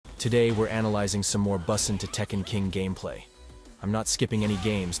Today we're analyzing some more Bushin to Tekken King gameplay. I'm not skipping any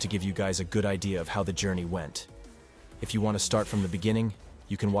games to give you guys a good idea of how the journey went. If you want to start from the beginning,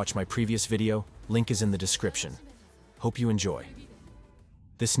 you can watch my previous video, link is in the description. Hope you enjoy.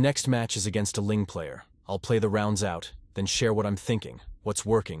 This next match is against a Ling player. I'll play the rounds out, then share what I'm thinking, what's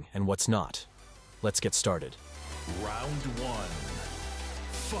working and what's not. Let's get started. Round one.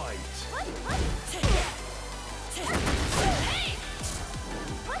 Fight.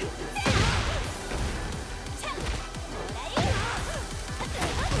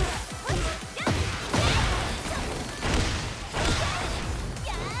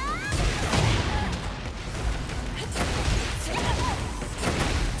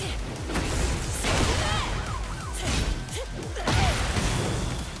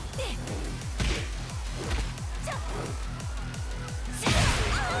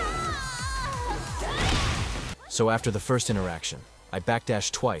 So after the first interaction, I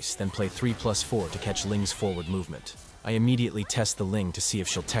backdash twice, then play 3+4 to catch Ling's forward movement. I immediately test the Ling to see if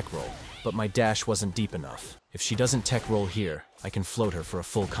she'll tech roll, but my dash wasn't deep enough. If she doesn't tech roll here, I can float her for a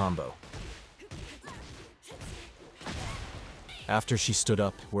full combo. After she stood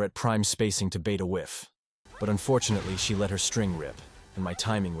up, we're at prime spacing to bait a whiff. But unfortunately, she let her string rip, and my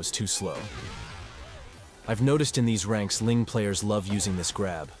timing was too slow. I've noticed in these ranks Ling players love using this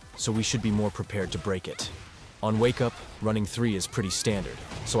grab, so we should be more prepared to break it. On wake up, running 3 is pretty standard,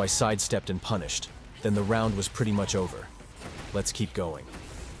 so I sidestepped and punished. Then the round was pretty much over. Let's keep going.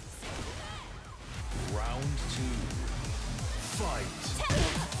 Round two. Fight.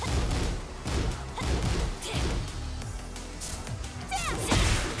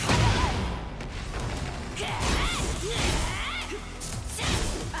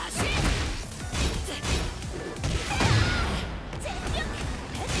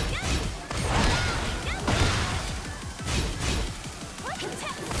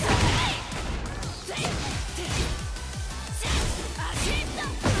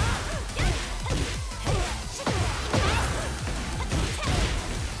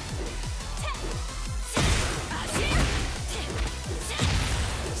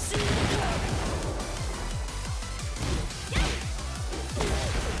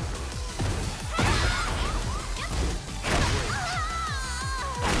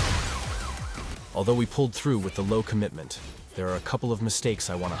 Although we pulled through with the low commitment, there are a couple of mistakes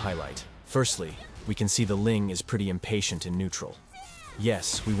I want to highlight. Firstly, we can see the Ling is pretty impatient in neutral.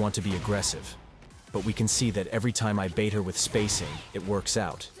 Yes, we want to be aggressive, but we can see that every time I bait her with spacing, it works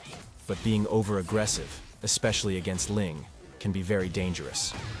out. But being over-aggressive, especially against Ling, can be very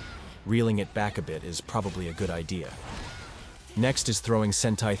dangerous. Reeling it back a bit is probably a good idea. Next is throwing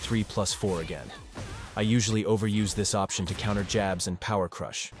Sentai 3+4 again. I usually overuse this option to counter jabs and power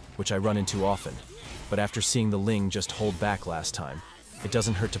crush, which I run into often, but after seeing the Ling just hold back last time, it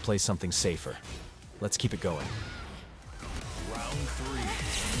doesn't hurt to play something safer. Let's keep it going. Round three.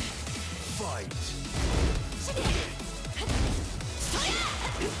 Fight.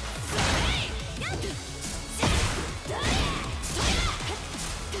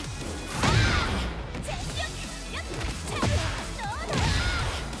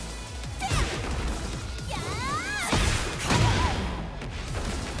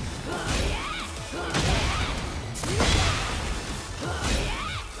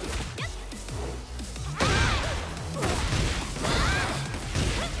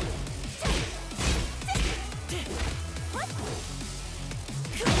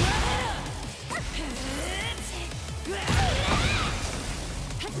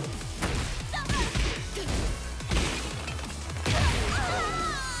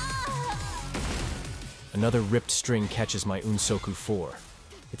 Another ripped string catches my Unsoku 4.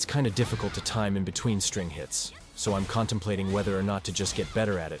 It's kinda difficult to time in between string hits, so I'm contemplating whether or not to just get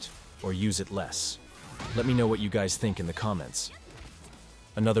better at it, or use it less. Let me know what you guys think in the comments.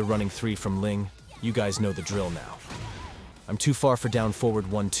 Another running 3 from Ling, you guys know the drill now. I'm too far for down forward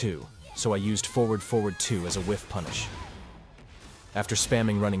 1-2, so I used forward 2 as a whiff punish. After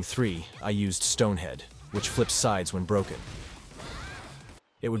spamming running 3, I used Stonehead, which flips sides when broken.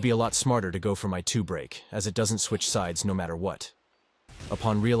 It would be a lot smarter to go for my 2 break, as it doesn't switch sides no matter what.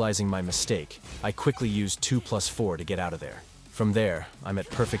 Upon realizing my mistake, I quickly used 2+4 to get out of there. From there, I'm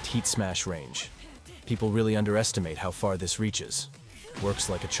at perfect heat smash range. People really underestimate how far this reaches. Works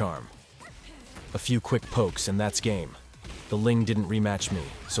like a charm. A few quick pokes and that's game. The Ling didn't rematch me,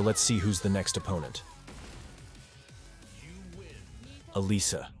 so let's see who's the next opponent.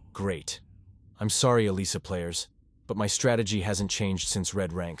 Alisa, great. I'm sorry, Alisa players, but my strategy hasn't changed since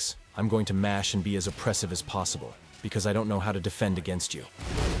red ranks. I'm going to mash and be as oppressive as possible, because I don't know how to defend against you.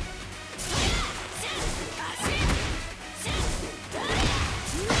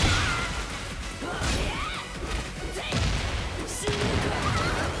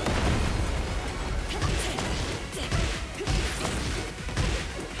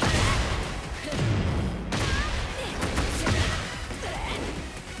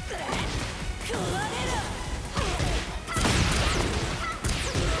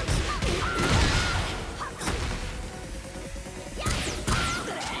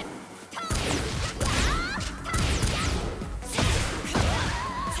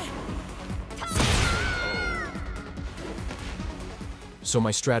 So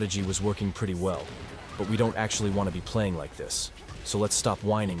my strategy was working pretty well, but we don't actually want to be playing like this. So let's stop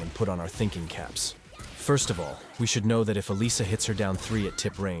whining and put on our thinking caps. First of all, we should know that if Alisa hits her down 3 at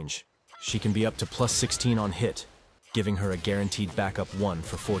tip range, she can be up to plus 16 on hit, giving her a guaranteed backup 1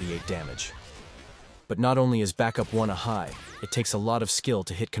 for 48 damage. But not only is backup 1 a high, it takes a lot of skill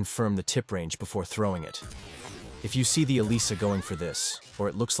to hit confirm the tip range before throwing it. If you see the Alisa going for this, or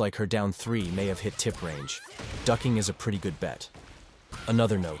it looks like her down 3 may have hit tip range, ducking is a pretty good bet.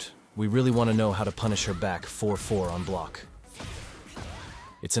 Another note, we really want to know how to punish her back 4-4 on block.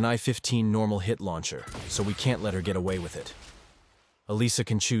 It's an I-15 normal hit launcher, so we can't let her get away with it. Alisa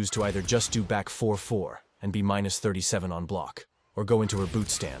can choose to either just do back 4-4 and be minus 37 on block, or go into her boot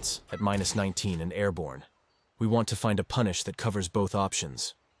stance at minus 19 and airborne. We want to find a punish that covers both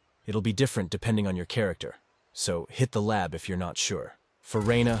options. It'll be different depending on your character, so hit the lab if you're not sure. For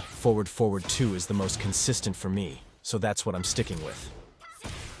Reina, forward 2 is the most consistent for me, so that's what I'm sticking with.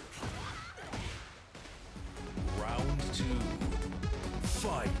 Round 2.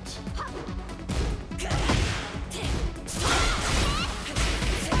 Fight.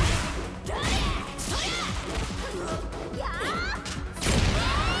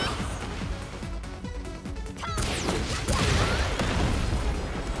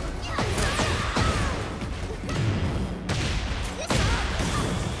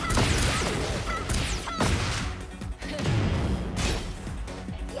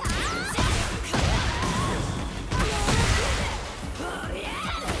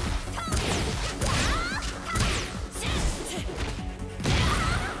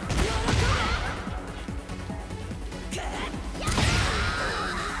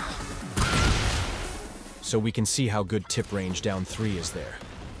 So we can see how good tip range down 3 is there.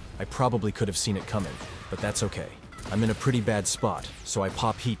 I probably could have seen it coming, but that's okay. I'm in a pretty bad spot, so I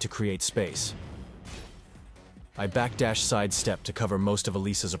pop heat to create space. I backdash sidestep to cover most of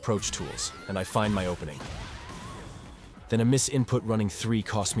Alisa's approach tools, and I find my opening. Then a miss input running 3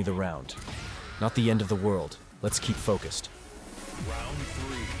 cost me the round. Not the end of the world. Let's keep focused. Round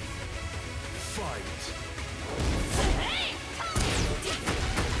 3. Fight.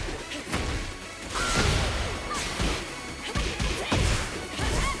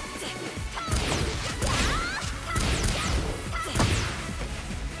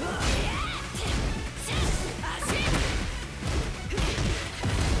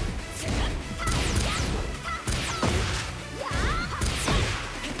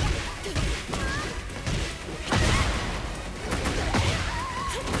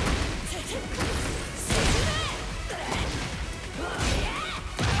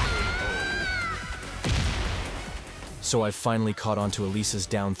 So I've finally caught on to Alisa's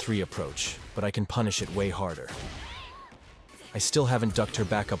down 3 approach, but I can punish it way harder. I still haven't ducked her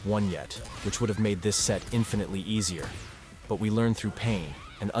back up 1 yet, which would have made this set infinitely easier. But we learn through pain,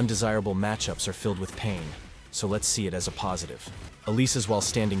 and undesirable matchups are filled with pain, so let's see it as a positive. Alisa's while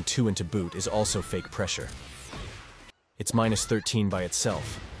standing 2 into boot is also fake pressure. It's minus 13 by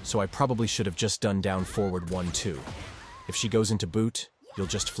itself, so I probably should have just done down forward 1-2. If she goes into boot, you'll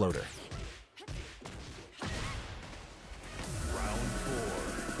just float her.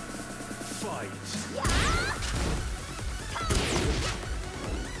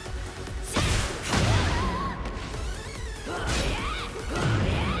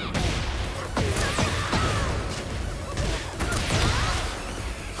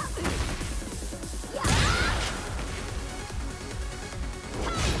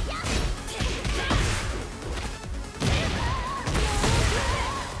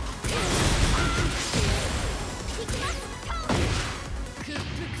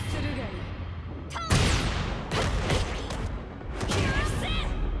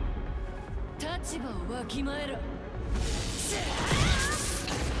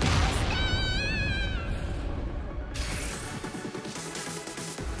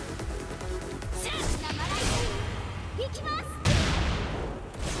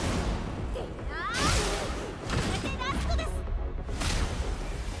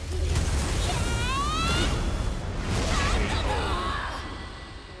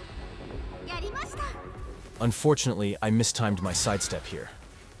 Unfortunately, I mistimed my sidestep here.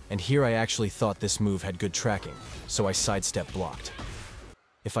 And here I actually thought this move had good tracking, so I sidestep blocked.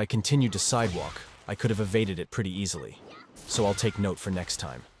 If I continued to sidewalk, I could have evaded it pretty easily, so I'll take note for next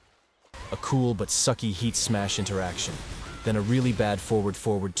time. A cool but sucky heat smash interaction, then a really bad forward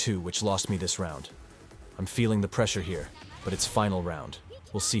 2 which lost me this round. I'm feeling the pressure here, but it's final round.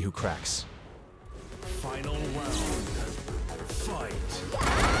 We'll see who cracks. Final round. Fight.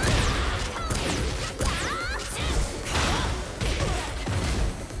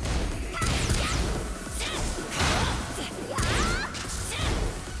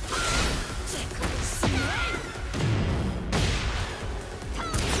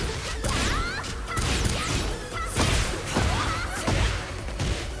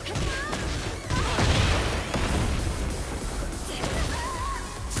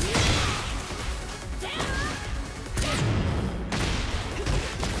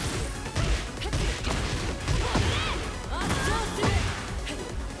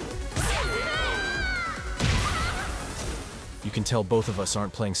 You can tell both of us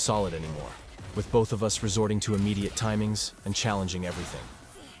aren't playing solid anymore, with both of us resorting to immediate timings and challenging everything.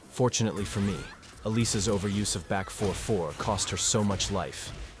 Fortunately for me, Alisa's overuse of back 4-4 cost her so much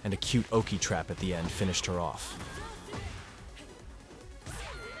life, and a cute Oki trap at the end finished her off.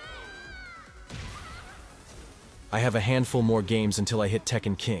 I have a handful more games until I hit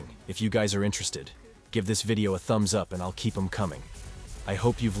Tekken King. If you guys are interested, give this video a thumbs up and I'll keep them coming. I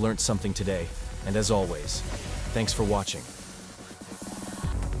hope you've learnt something today, and as always, thanks for watching.